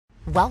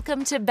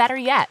Welcome to Better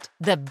Yet,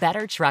 the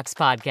Better Trucks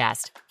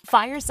podcast.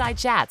 Fireside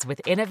chats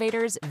with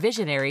innovators,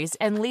 visionaries,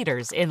 and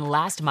leaders in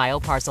last-mile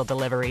parcel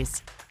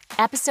deliveries.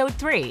 Episode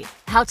 3,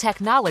 How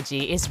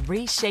Technology is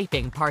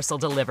Reshaping Parcel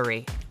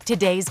Delivery.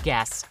 Today's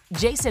guests,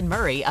 Jason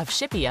Murray of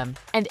Shipium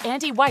and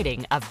Andy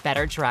Whiting of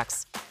Better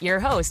Trucks. Your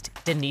host,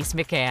 Denise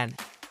McCann.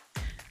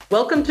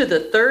 Welcome to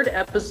the third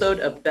episode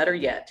of Better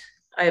Yet.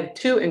 I have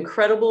two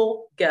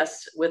incredible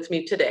guests with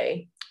me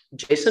today,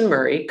 Jason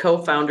Murray,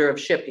 co-founder of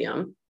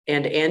Shipium,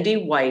 and Andy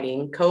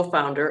Whiting,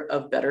 co-founder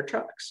of Better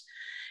Trucks.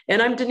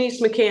 And I'm Denise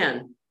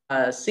McCann,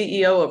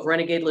 CEO of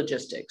Renegade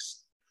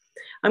Logistics.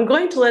 I'm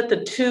going to let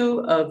the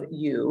two of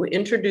you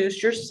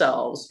introduce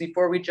yourselves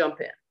before we jump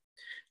in.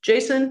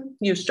 Jason,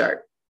 you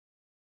start.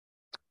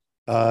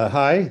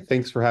 Hi,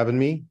 thanks for having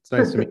me. It's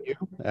nice to meet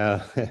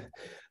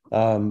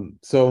you.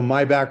 So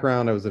my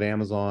background, I was at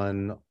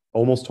Amazon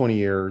almost 20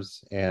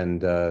 years and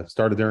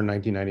started there in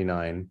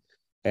 1999.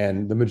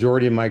 And the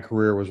majority of my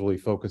career was really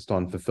focused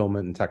on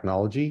fulfillment and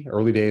technology.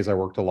 Early days, I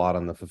worked a lot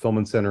on the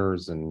fulfillment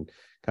centers and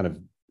kind of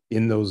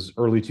in those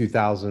early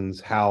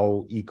 2000s,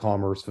 how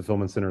e-commerce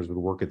fulfillment centers would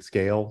work at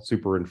scale.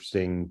 Super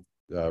interesting,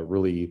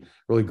 really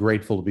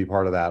grateful to be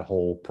part of that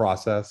whole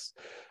process.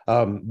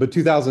 But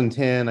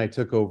 2010, I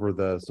took over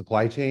the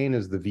supply chain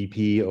as the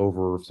VP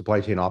over supply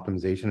chain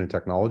optimization and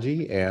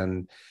technology.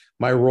 And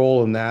my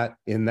role in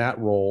that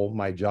role,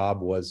 my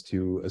job was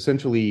to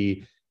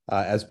essentially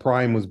as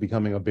Prime was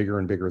becoming a bigger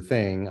and bigger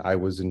thing, I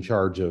was in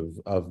charge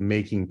of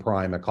making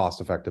Prime a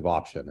cost-effective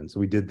option. And so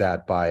we did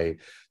that by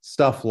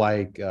stuff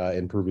like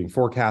improving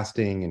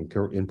forecasting and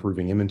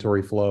improving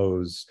inventory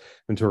flows,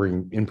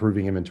 improving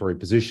inventory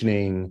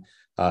positioning,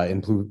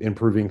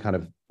 improving kind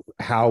of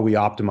how we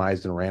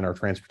optimized and ran our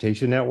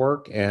transportation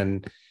network.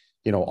 And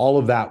all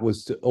of that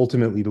was to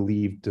ultimately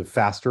lead to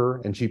faster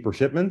and cheaper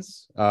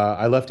shipments.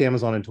 I left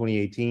Amazon in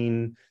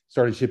 2018,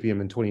 started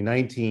Shipium in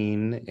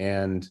 2019,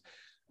 and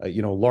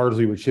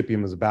largely what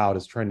Shipium is about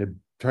is trying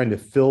to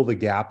fill the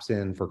gaps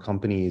in for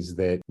companies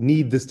that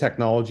need this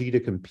technology to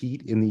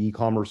compete in the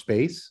e-commerce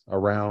space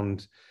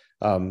around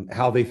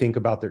how they think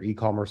about their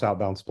e-commerce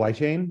outbound supply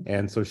chain.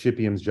 And so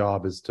Shipium's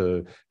job is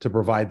to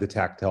provide the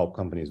tech to help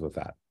companies with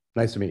that.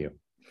 Nice to meet you.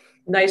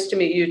 Nice to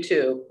meet you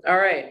too. All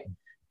right.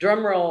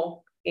 Drum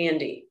roll,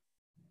 Andy.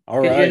 All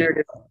right. You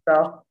introduce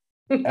yourself?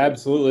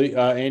 Absolutely.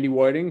 Andy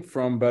Whiting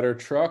from Better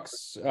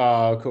Trucks,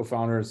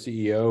 co-founder and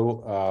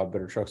CEO.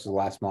 Better Trucks is a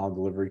last mile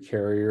delivery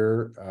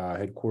carrier,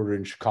 headquartered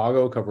in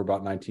Chicago, cover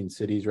about 19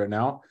 cities right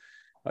now.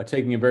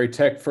 Taking a very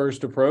tech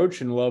first approach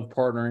and love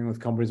partnering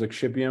with companies like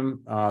Shipium.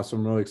 So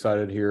I'm really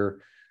excited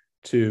here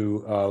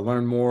to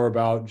learn more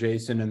about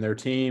Jason and their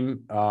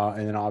team,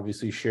 and then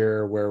obviously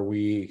share where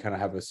we kind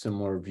of have a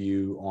similar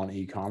view on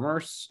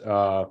e-commerce.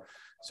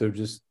 So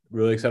just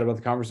really excited about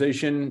the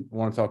conversation.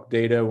 Want to talk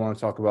data, want to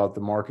talk about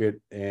the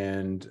market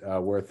and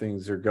where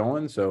things are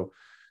going. So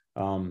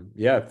happy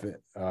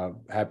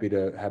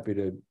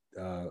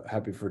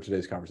for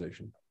today's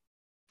conversation.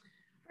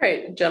 All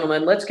right,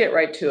 gentlemen, let's get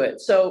right to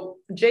it. So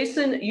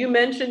Jason, you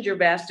mentioned your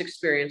vast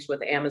experience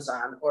with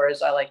Amazon, or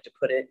as I like to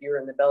put it, you're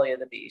in the belly of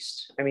the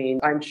beast. I mean,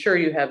 I'm sure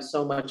you have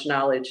so much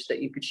knowledge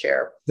that you could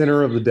share.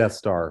 Center of the Death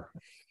Star.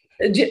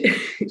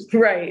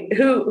 Right.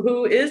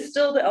 Who is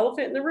still the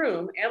elephant in the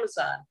room,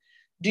 Amazon.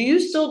 Do you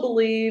still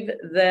believe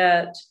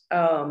that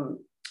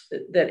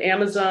that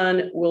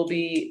Amazon will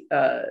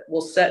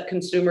set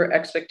consumer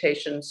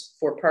expectations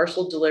for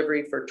parcel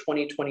delivery for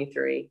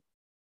 2023?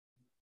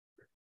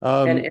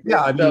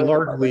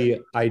 Largely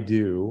I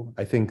do.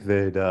 I think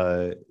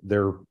that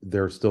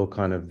they're still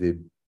kind of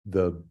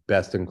the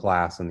best in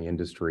class in the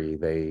industry.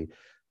 They,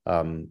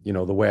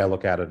 the way I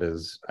look at it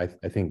is, I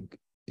think,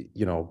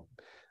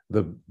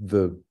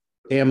 the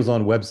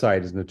Amazon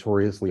website is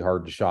notoriously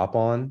hard to shop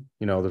on.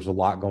 There's a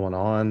lot going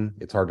on.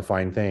 It's hard to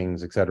find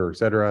things, et cetera, et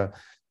cetera.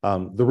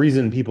 The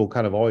reason people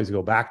kind of always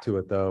go back to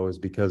it, though, is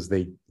because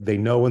they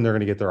know when they're going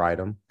to get their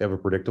item. They have a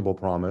predictable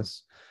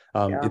promise.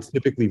 It's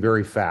typically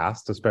very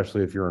fast,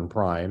 especially if you're in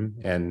Prime.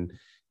 And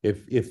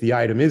if the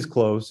item is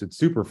close, it's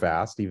super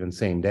fast, even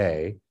same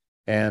day.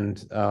 And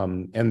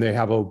they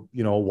have a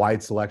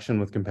wide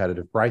selection with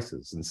competitive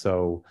prices. And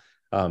so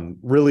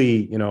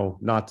really,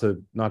 not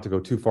to go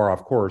too far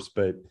off course,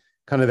 but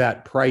kind of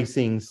that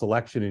pricing,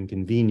 selection, and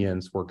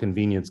convenience, where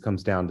convenience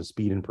comes down to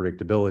speed and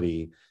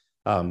predictability,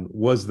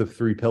 was the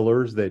three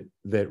pillars that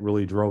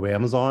really drove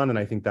Amazon, and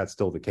I think that's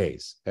still the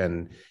case.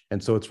 And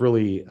so it's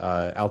really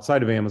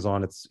outside of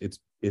Amazon,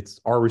 it's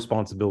our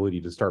responsibility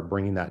to start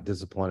bringing that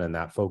discipline and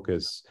that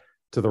focus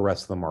to the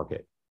rest of the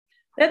market.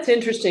 That's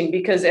interesting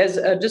because as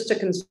just a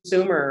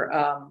consumer,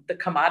 the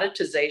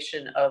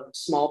commoditization of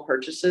small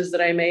purchases that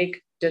I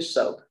make, dish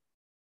soap.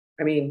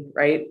 I mean,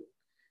 right?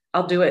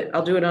 I'll do it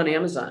on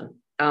Amazon.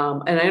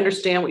 And I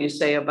understand what you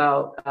say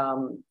about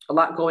a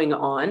lot going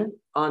on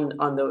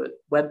the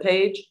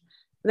webpage.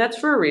 And that's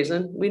for a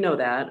reason. We know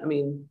that. I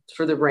mean, it's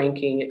for the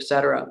ranking, et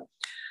cetera.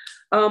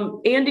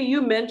 Andy,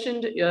 you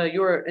mentioned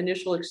your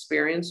initial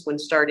experience when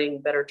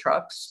starting Better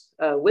Trucks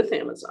with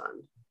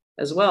Amazon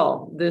as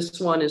well. This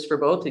one is for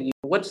both of you.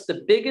 What's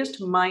the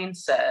biggest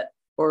mindset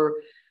or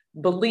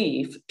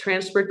belief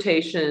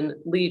transportation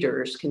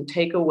leaders can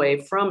take away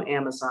from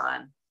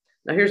Amazon?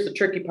 Now, here's the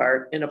tricky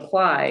part, and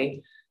apply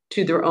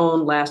to their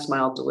own last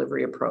mile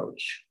delivery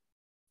approach.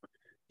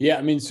 Yeah,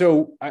 I mean,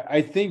 so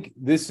I think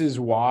this is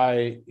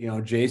why,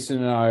 Jason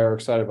and I are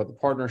excited about the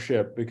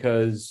partnership,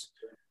 because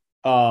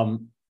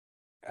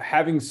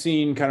having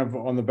seen kind of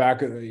on the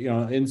back of,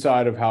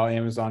 inside of how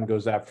Amazon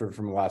goes after it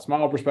from a last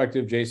mile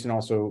perspective, Jason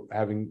also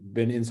having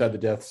been inside the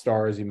Death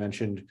Star, as he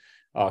mentioned,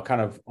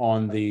 kind of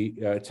on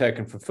the tech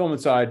and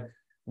fulfillment side,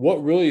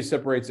 what really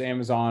separates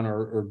Amazon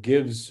or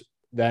gives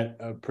that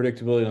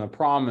predictability and the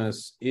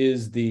promise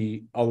is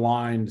the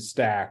aligned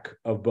stack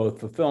of both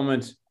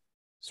fulfillment,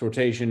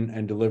 sortation,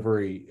 and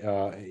delivery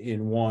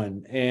in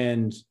one.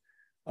 And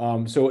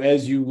so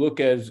as you look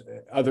at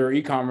other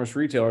e-commerce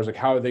retailers, like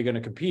how are they going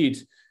to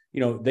compete?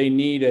 They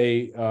need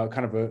a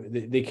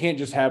they can't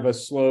just have a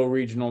slow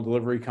regional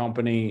delivery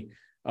company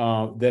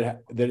that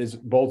is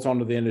bolts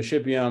onto the end of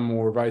Shipium,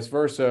 or vice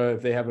versa.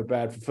 If they have a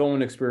bad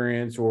fulfillment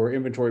experience or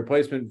inventory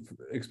placement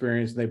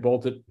experience, and they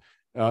bolt it,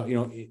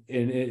 and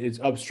it's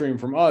upstream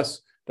from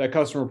us, that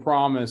customer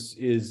promise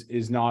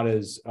is not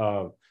as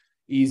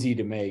easy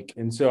to make.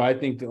 And so I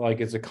think that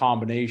it's a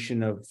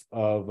combination of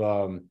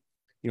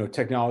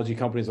technology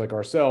companies like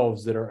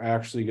ourselves that are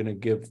actually going to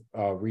give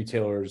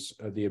retailers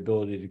the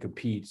ability to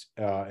compete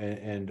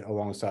and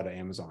alongside of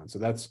Amazon. So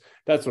that's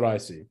what I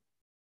see.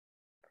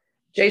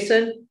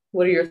 Jason,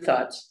 what are your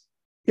thoughts?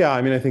 Yeah,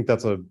 I mean, I think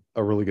that's a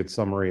really good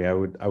summary. I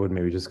would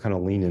maybe just kind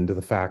of lean into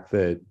the fact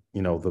that,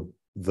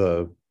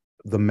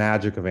 the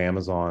magic of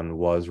Amazon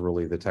was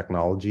really the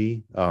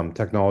technology.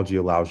 Technology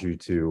allows you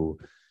to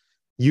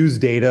use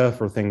data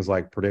for things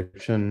like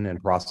prediction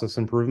and process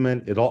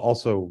improvement. It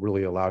also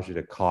really allows you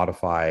to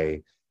codify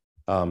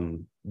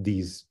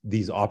these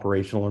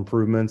operational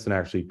improvements and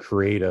actually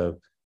create a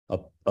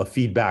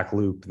feedback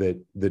loop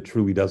that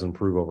truly does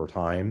improve over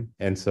time.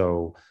 And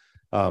so,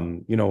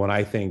 when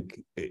I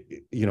think,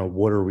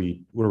 what are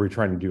we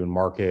trying to do in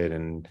market,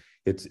 and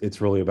it's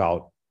really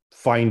about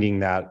finding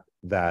that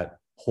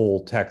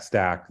whole tech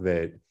stack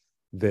that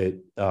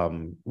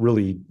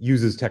really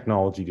uses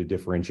technology to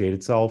differentiate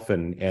itself,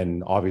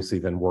 and obviously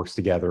then works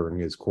together and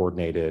is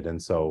coordinated.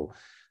 And so,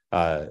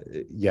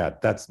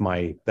 that's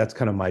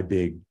kind of my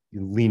big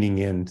leaning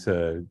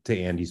into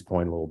Andy's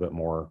point a little bit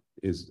more,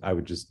 is I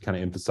would just kind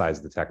of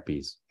emphasize the tech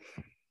piece.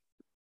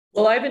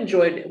 Well, I've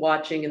enjoyed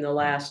watching in the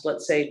last,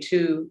 let's say,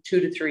 2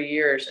 to 3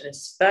 years, and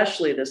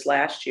especially this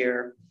last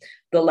year,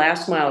 the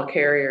last mile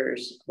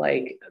carriers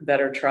like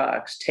Better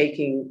Trucks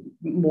taking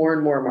more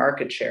and more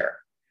market share.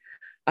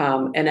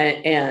 I've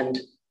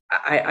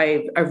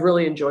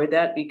really enjoyed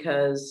that,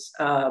 because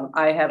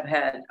I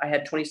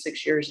had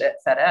 26 years at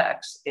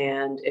FedEx,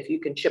 and if you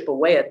can chip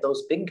away at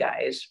those big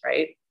guys,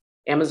 right?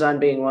 Amazon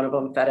being one of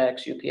them,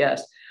 FedEx,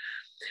 UPS.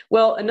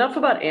 Well, enough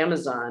about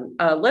Amazon.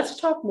 Let's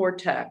talk more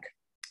tech.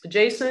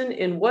 Jason,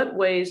 in what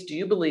ways do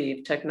you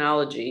believe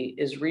technology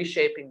is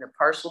reshaping the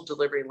parcel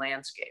delivery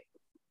landscape?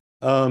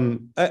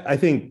 I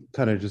think,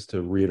 kind of just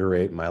to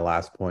reiterate my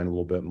last point a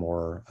little bit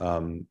more,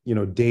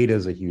 data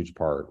is a huge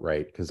part,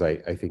 right? Because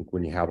I think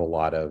when you have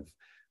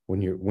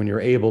when you're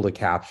able to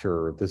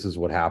capture, this is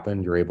what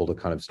happened, you're able to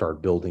kind of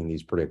start building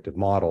these predictive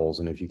models.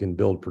 And if you can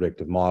build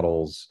predictive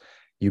models,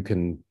 you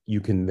can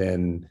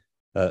then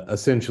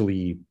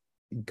essentially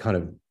kind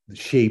of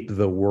shape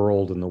the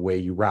world and the way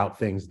you route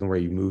things and the way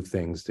you move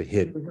things to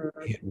hit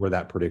where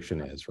that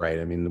prediction is, right?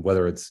 I mean,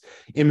 whether it's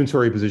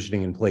inventory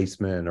positioning and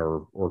placement,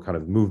 or kind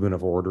of movement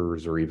of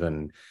orders, or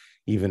even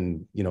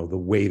the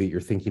way that you're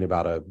thinking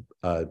about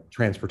a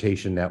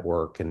transportation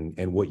network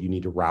and what you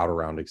need to route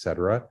around, et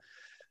cetera.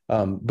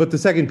 But the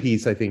second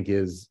piece, I think,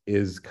 is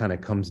kind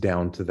of comes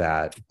down to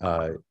that,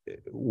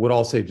 what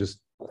I'll say, just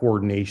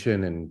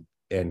coordination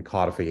and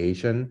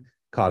codification.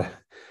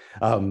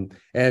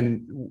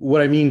 And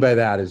what I mean by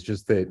that is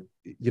just that,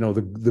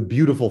 the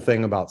beautiful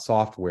thing about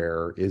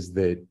software is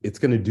that it's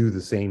going to do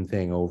the same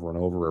thing over and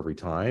over every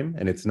time.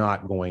 And it's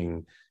not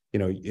going,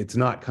 it's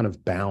not kind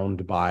of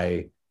bound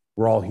by,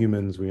 we're all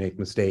humans, we make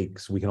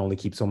mistakes, we can only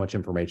keep so much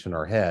information in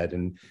our head.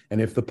 And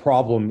if the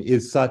problem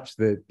is such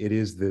that it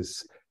is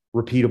this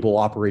repeatable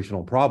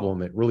operational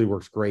problem, it really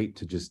works great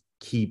to just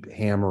keep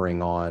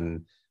hammering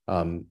on,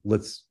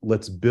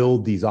 let's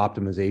build these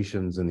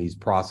optimizations and these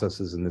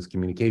processes and this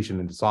communication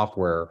into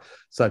software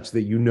such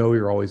that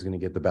you're always going to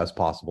get the best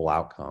possible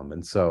outcome.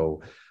 And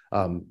so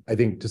I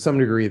think to some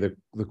degree the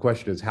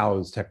question is, how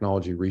is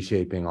technology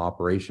reshaping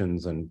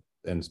operations and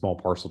small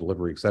parcel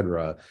delivery, et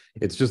cetera?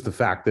 It's just the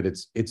fact that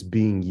it's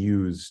being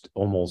used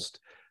almost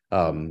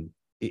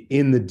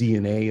in the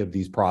DNA of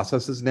these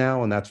processes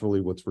now, and that's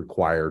really what's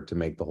required to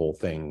make the whole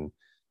thing,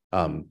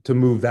 to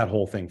move that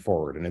whole thing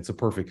forward. And it's a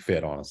perfect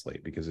fit,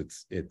 honestly, because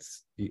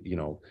it's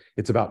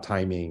about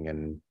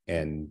timing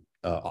and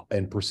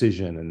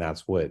precision, and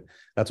that's what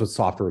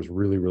software is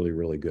really, really,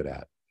 really good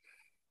at.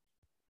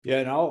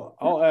 Yeah, and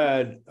I'll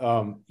add,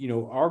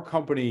 our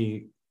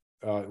company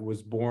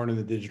was born in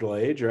the digital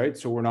age, right?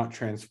 So we're not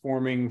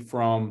transforming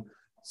from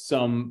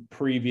some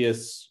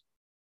previous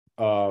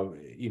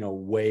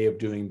way of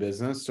doing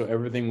business. So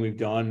everything we've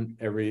done,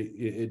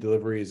 every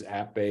delivery is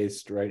app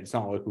based, right? It's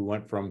not like we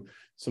went from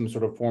some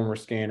sort of former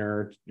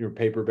scanner,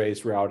 paper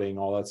based routing,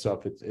 all that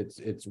stuff.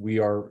 We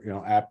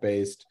are app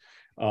based.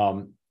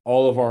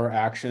 All of our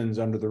actions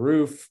under the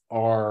roof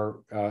are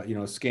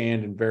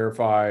scanned and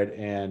verified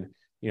and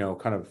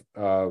kind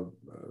of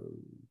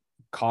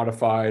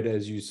codified,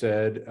 as you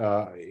said,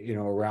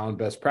 around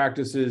best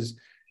practices.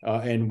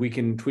 And we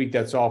can tweak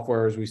that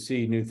software as we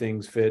see new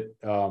things fit,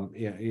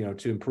 to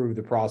improve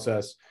the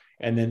process,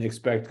 and then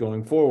expect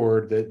going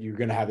forward that you're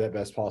going to have that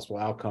best possible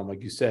outcome,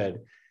 like you said.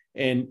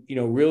 And,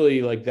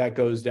 really like that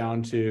goes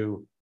down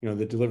to,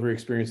 the delivery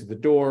experience at the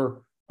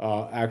door,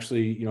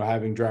 actually,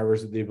 having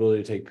drivers with the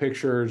ability to take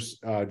pictures,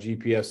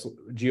 GPS,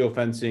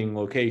 geofencing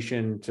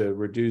location to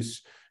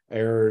reduce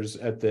errors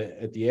at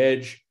the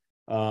edge.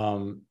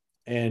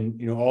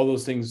 And, all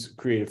those things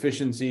create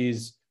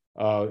efficiencies,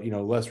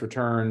 less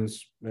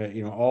returns,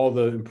 all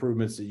the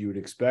improvements that you would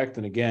expect.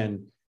 And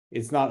again,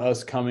 it's not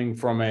us coming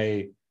from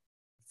a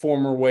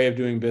former way of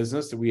doing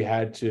business that we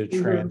had to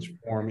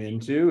transform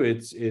into.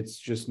 It's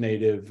just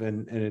native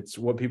and it's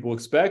what people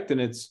expect.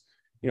 And it's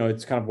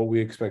kind of what we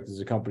expect as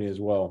a company as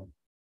well.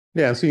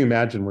 Yeah. So you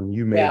imagine when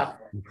you make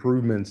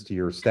improvements to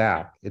your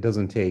stack, it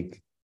doesn't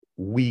take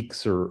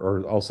weeks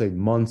or I'll say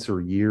months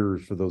or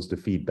years for those to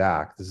feed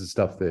back. This is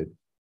stuff that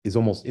is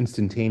almost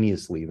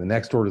instantaneously. The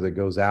next order that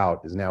goes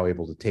out is now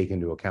able to take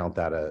into account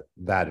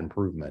that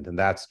improvement. And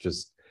that's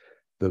just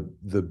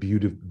the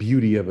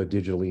beauty of a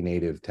digitally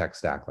native tech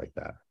stack like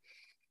that.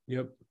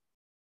 Yep.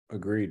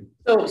 Agreed.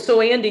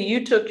 So Andy,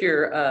 you took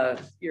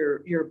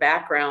your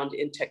background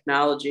in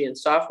technology and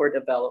software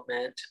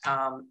development.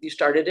 You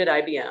started at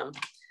IBM.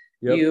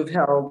 Yep. You've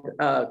held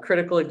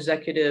critical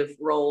executive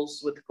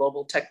roles with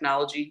global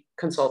technology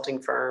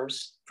consulting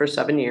firms for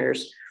 7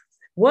 years.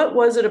 What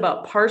was it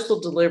about parcel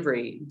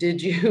delivery?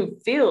 Did you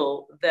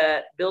feel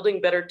that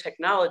building better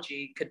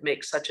technology could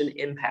make such an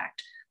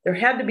impact? There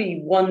had to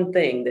be one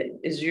thing that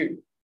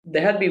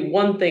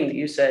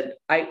you said,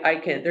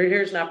 I can't,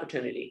 here's an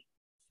opportunity.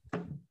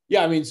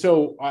 Yeah, I mean,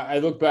 so I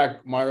look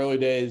back my early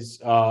days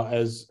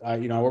as I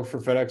worked for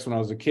FedEx when I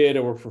was a kid.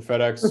 I worked for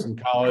FedEx in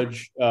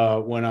college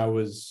when I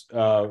was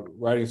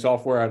writing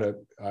software.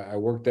 I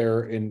worked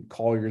there in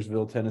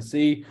Colliersville,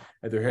 Tennessee,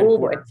 at their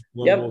headquarters,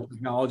 global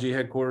technology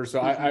headquarters.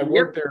 So I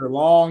worked there a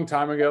long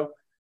time ago.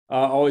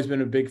 Always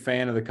been a big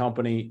fan of the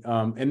company.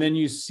 And then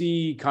you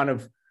see kind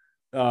of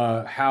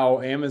how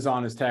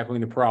Amazon is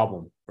tackling the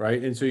problem,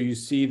 right? And so you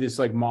see this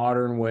like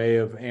modern way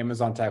of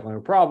Amazon tackling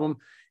a problem.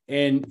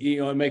 And,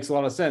 it makes a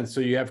lot of sense.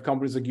 So you have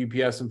companies like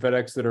UPS and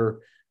FedEx that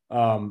are,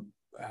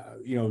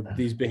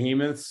 these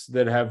behemoths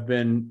that have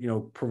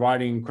been,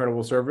 providing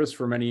incredible service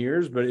for many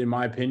years, but in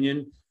my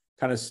opinion,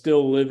 kind of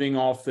still living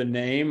off the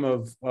name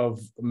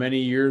of many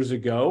years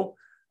ago,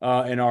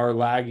 and are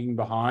lagging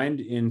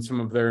behind in some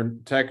of their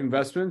tech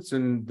investments.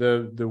 And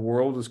the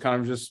world is kind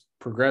of just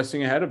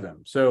progressing ahead of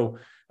them. So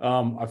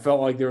I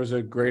felt like there was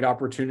a great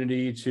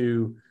opportunity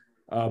to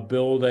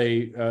build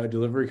a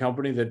delivery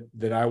company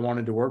that I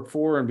wanted to work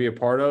for and be a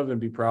part of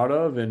and be proud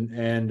of.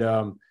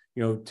 And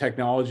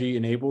technology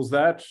enables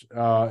that,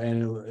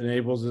 and it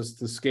enables us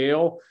to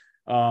scale.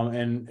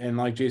 And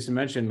like Jason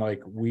mentioned,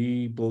 like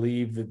we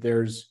believe that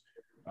there's,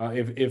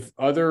 if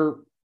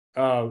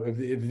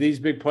these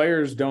big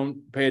players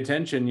don't pay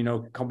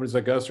attention, companies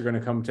like us are going to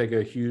come take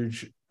a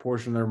huge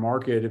portion of their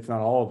market, if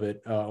not all of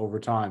it, over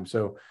time.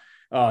 So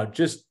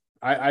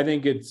I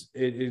think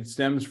it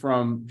stems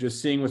from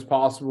just seeing what's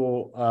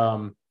possible,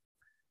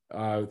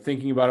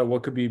 thinking about it,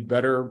 what could be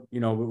better,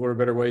 what are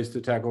better ways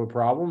to tackle a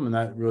problem. And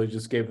that really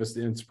just gave us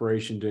the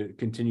inspiration to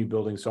continue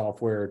building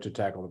software to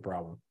tackle the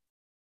problem.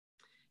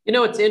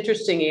 It's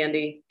interesting,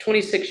 Andy,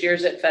 26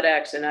 years at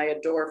FedEx, and I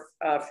adore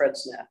Fred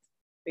Smith,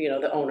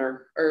 the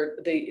owner or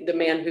the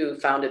man who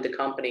founded the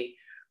company.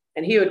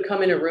 And he would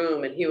come in a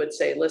room and he would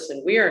say,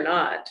 listen, we are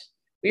an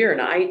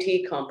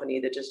IT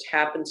company that just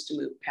happens to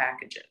move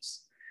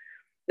packages.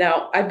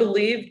 Now, I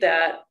believe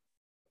that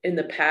in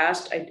the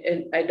past,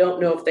 I don't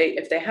know if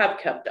they have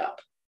kept up,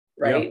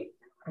 right?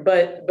 Yeah.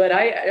 But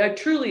I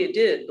truly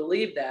did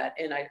believe that,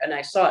 and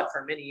I saw it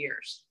for many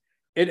years.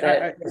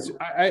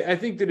 I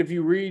think that if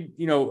you read,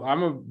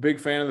 I'm a big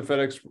fan of the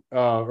FedEx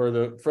or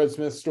the Fred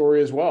Smith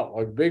story as well.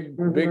 Like big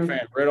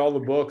fan. Read all the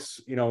books,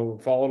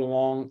 followed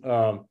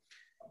along,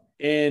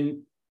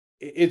 and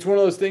it's one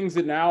of those things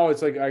that now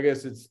it's like, I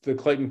guess it's the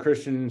Clayton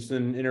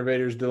Christensen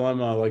innovator's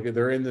dilemma. Like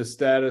they're in this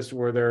status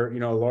where they're,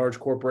 a large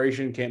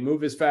corporation, can't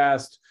move as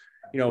fast.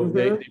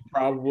 They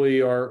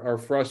probably are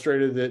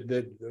frustrated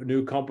that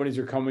new companies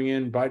are coming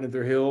in, biting at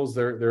their heels.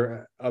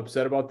 They're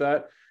upset about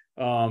that.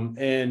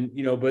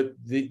 But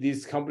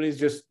these companies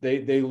just,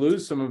 they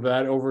lose some of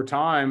that over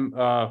time.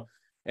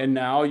 And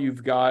now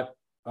you've got,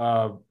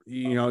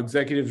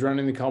 executives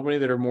running the company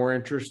that are more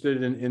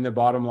interested in the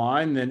bottom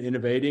line than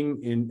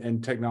innovating in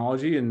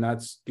technology. And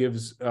that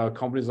gives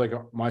companies like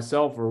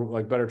myself or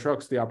like Better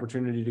Trucks the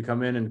opportunity to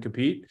come in and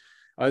compete,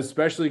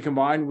 especially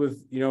combined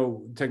with,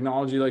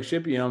 technology like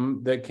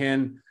Shipium that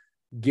can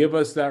give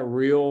us that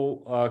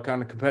real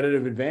kind of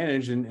competitive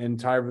advantage and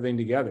tie everything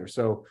together.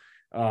 So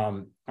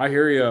I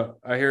hear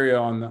you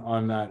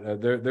on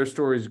that. Their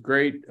story is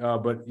great,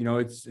 but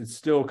it's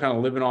still kind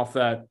of living off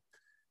that,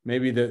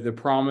 maybe the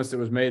promise that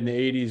was made in the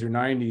 80s or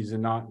 90s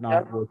and not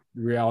the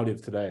reality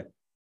of today.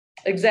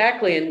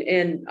 Exactly.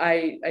 And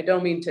I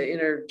don't mean to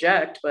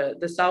interject, but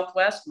the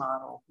Southwest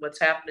model, what's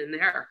happening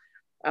there?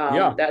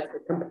 That's a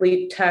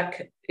complete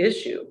tech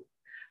issue.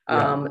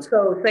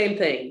 So same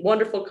thing,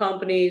 wonderful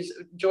companies,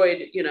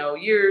 enjoyed,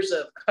 years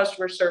of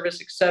customer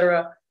service, et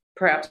cetera,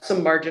 perhaps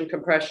some margin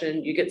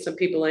compression. You get some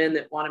people in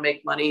that want to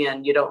make money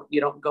and you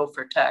don't go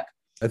for tech.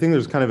 I think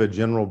there's kind of a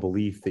general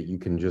belief that you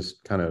can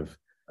just kind of,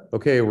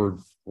 okay, we're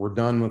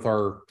done with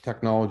our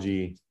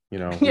technology,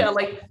 Yeah,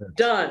 like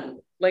done.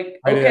 Like,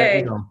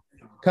 okay. Okay.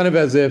 Kind of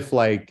as if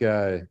like,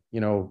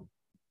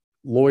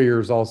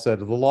 lawyers all said,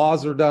 the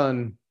laws are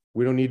done.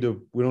 We don't need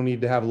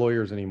to have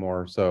lawyers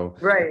anymore. So,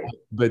 Right.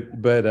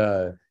 But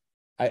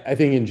I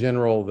think in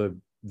general,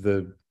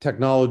 the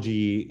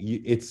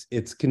technology,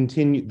 it's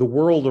continue, the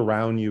world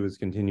around you is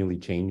continually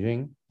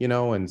changing,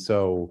 and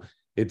so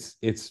it's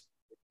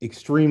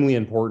extremely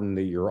important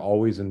that you're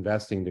always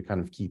investing to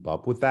kind of keep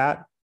up with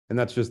that. And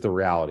that's just the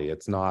reality.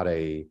 It's not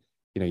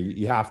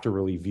you have to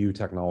really view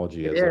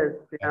technology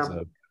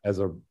as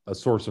a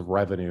source of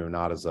revenue,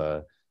 not as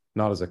a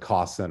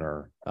cost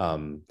center.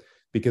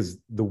 Because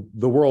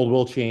the world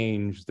will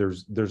change.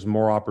 There's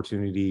more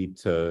opportunity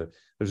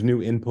there's new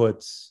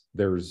inputs,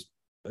 there's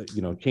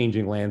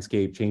changing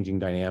landscape, changing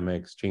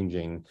dynamics,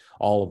 changing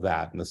all of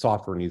that, and the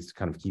software needs to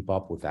kind of keep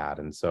up with that.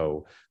 And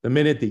so the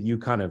minute that you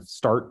kind of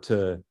start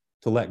to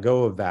let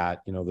go of that,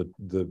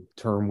 the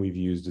term we've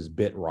used is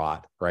bit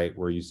rot, right?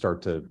 Where you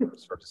start to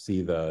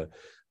see the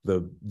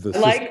I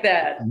like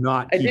that.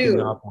 not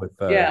keeping up with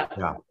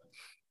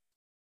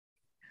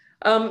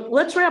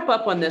Let's wrap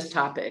up on this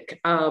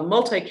topic.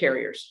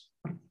 Multi-carriers.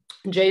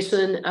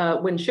 Jason,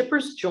 when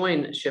shippers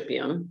join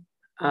Shipium,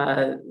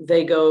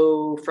 they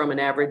go from an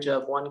average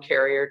of 1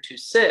 carrier to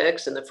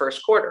 6 in the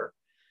first quarter.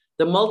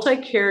 The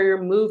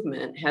multi-carrier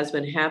movement has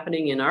been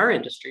happening in our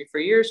industry for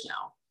years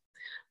now,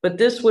 but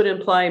this would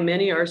imply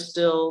many are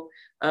still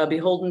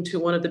beholden to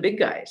one of the big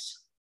guys.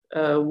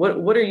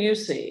 What are you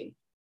seeing?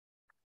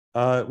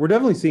 We're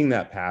definitely seeing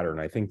that pattern.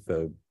 I think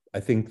the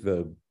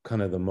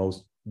kind of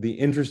the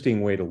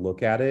interesting way to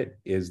look at it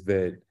is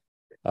that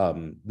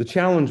the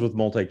challenge with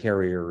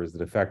multi-carrier is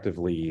that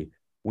effectively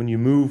when you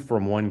move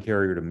from one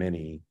carrier to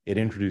many, it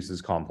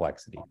introduces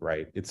complexity,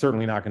 right? It's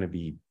certainly not going to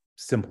be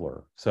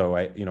simpler. So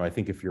I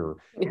think if you're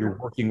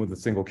working with a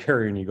single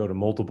carrier and you go to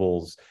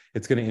multiples,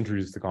 it's going to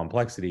introduce the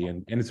complexity.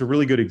 And it's a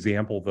really good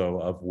example though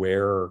of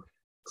where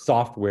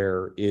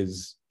software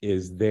is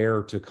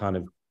there to kind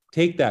of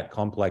take that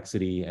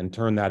complexity and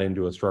turn that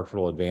into a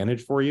structural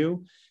advantage for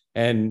you.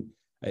 And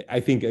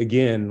I think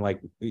again, like,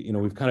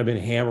 we've kind of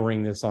been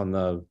hammering this on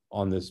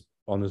this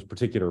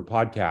particular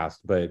podcast,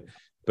 but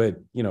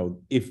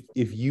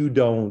if you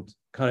don't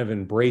kind of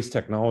embrace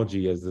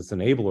technology as this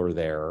enabler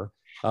there,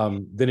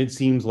 then it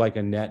seems like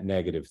a net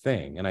negative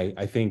thing. And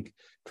I think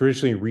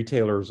traditionally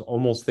retailers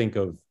almost think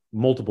of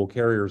multiple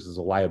carriers as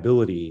a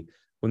liability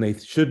when they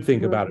should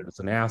think about it as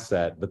an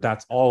asset, but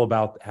that's all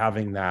about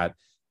having that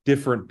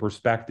different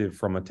perspective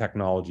from a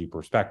technology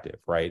perspective,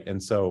 right?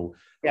 And so,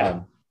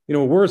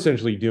 we're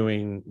essentially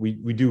doing,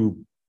 we do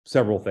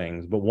several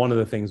things, but one of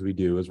the things we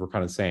do is we're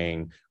kind of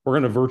saying, we're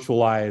going to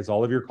virtualize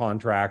all of your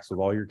contracts with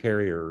all your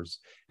carriers,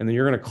 and then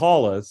you're going to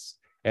call us,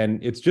 and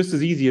it's just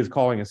as easy as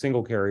calling a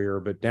single carrier,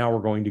 but now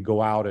we're going to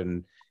go out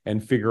and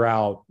figure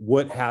out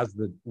what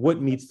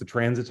meets the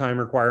transit time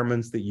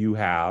requirements that you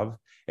have,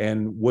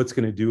 and what's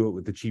going to do it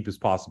with the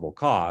cheapest possible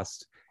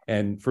cost.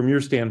 And from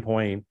your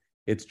standpoint,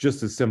 it's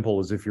just as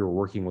simple as if you're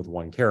working with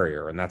one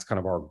carrier, and that's kind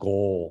of our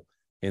goal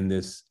in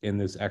this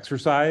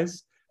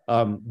exercise.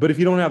 But if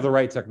you don't have the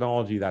right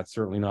technology, that's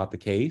certainly not the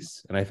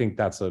case. And I think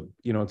that's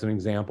it's an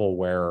example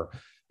where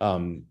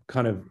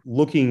kind of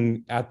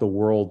looking at the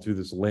world through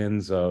this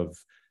lens of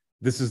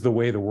this is the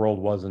way the world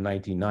was in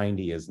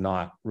 1990 is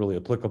not really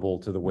applicable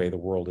to the way the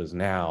world is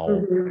now,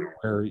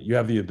 where you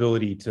have the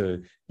ability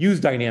to use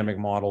dynamic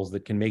models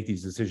that can make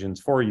these decisions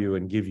for you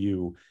and give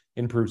you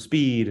improved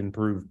speed,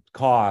 improved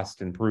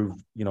cost,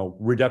 improved,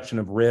 reduction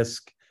of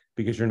risk,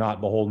 because you're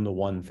not beholden to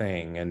one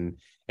thing. And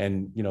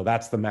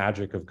that's the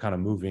magic of kind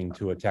of moving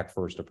to a tech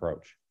first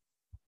approach.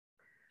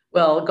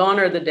 Well, gone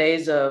are the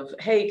days of,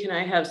 hey, can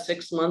I have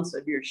 6 months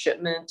of your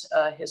shipment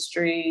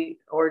history,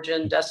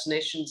 origin,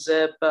 destination,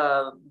 zip,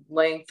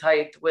 length,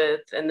 height,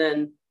 width, and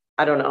then,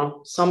 I don't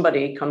know,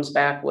 somebody comes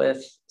back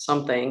with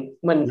something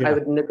when I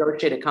would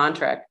negotiate a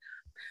contract.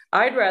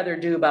 I'd rather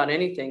do about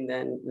anything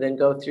than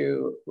go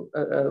through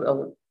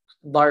a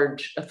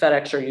large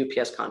FedEx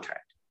or UPS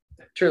contract,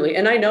 truly.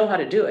 And I know how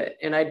to do it,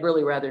 and I'd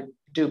really rather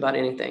do about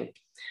anything.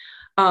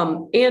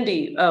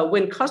 Andy,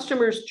 when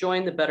customers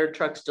join the Better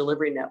Trucks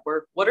delivery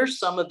network, what are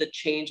some of the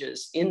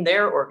changes in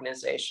their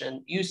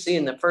organization you see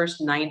in the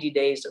first 90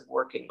 days of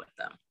working with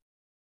them?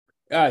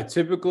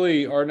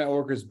 Typically, our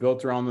network is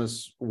built around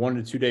this 1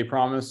 to 2 day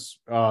promise.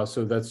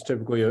 So that's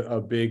typically a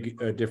big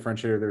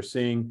differentiator they're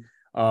seeing.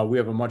 We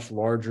have a much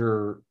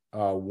larger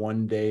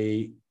 1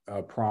 day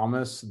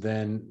promise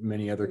than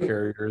many other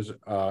carriers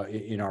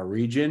in our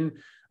region.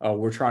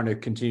 We're trying to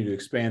continue to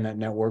expand that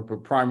network,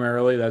 but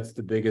primarily that's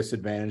the biggest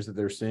advantage that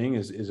they're seeing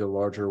is a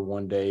larger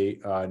 1 day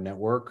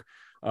network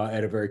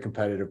at a very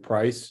competitive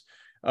price.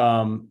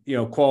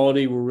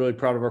 Quality, we're really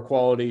proud of our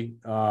quality,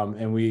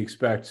 and we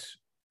expect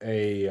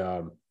there's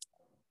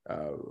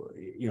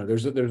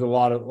a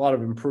lot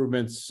of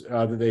improvements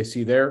that they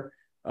see there.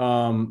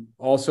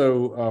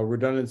 Also,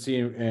 redundancy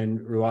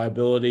and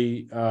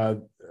reliability,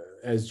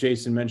 as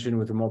Jason mentioned,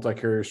 with the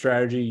multi-carrier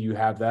strategy, you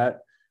have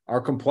that.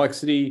 Our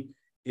complexity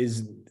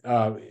is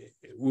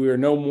we are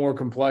no more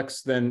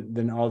complex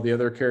than all the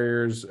other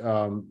carriers,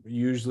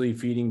 usually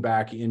feeding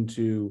back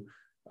into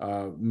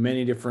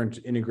many different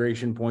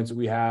integration points that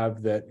we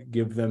have that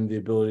give them the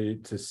ability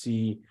to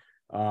see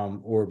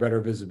or better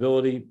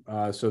visibility.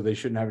 So they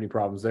shouldn't have any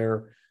problems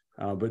there.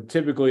 But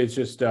typically it's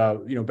just,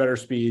 better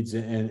speeds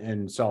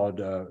and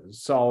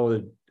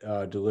solid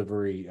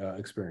delivery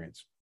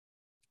experience.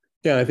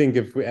 Yeah, I think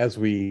as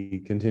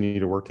we continue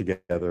to work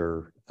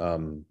together,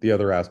 the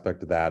other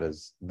aspect of that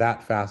is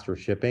that faster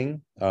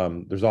shipping.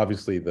 There's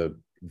obviously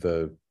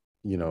the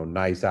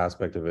nice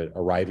aspect of it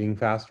arriving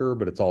faster,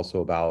 but it's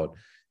also about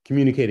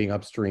communicating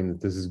upstream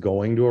that this is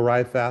going to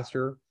arrive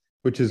faster,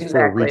 which is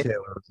for a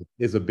retailer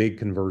is a big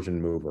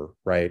conversion mover,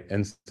 right?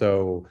 And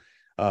so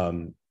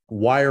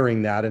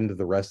wiring that into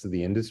the rest of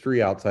the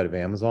industry outside of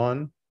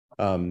Amazon,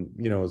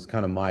 is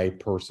kind of my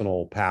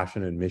personal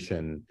passion and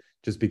mission,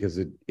 just because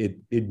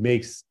it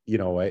makes,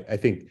 I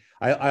think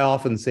I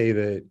often say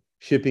that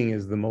shipping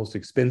is the most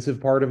expensive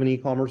part of an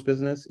e-commerce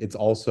business. It's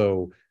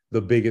also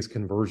the biggest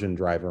conversion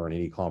driver in an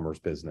e-commerce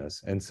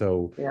business. And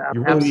so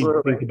you really need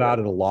to think about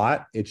it a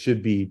lot. It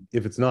should be,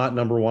 if it's not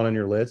number one on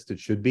your list, it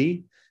should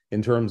be,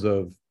 in terms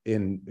of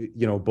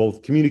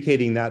both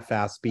communicating that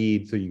fast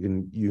speed so you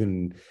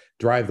can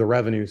drive the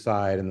revenue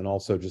side, and then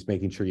also just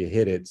making sure you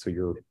hit it so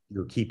you're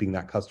keeping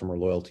that customer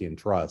loyalty and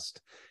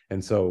trust.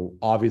 And so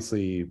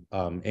obviously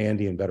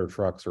Andy and Better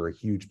Trucks are a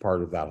huge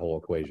part of that whole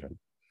equation.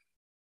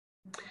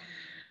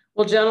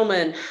 Well,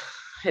 gentlemen,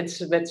 it's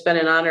been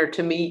an honor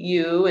to meet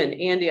you. And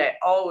Andy, I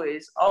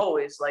always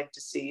like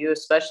to see you,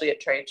 especially at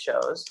trade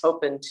shows.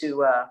 Hoping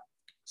to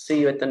see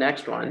you at the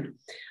next one.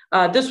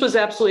 This was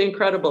absolutely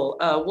incredible.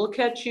 We'll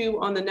catch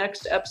you on the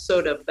next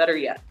episode of Better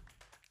Yet.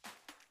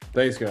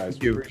 Thanks, guys.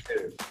 Thank you. Appreciate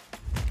it.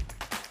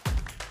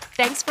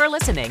 Thanks for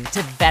listening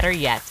to Better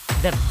Yet,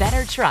 the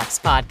Better Trucks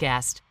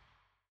podcast.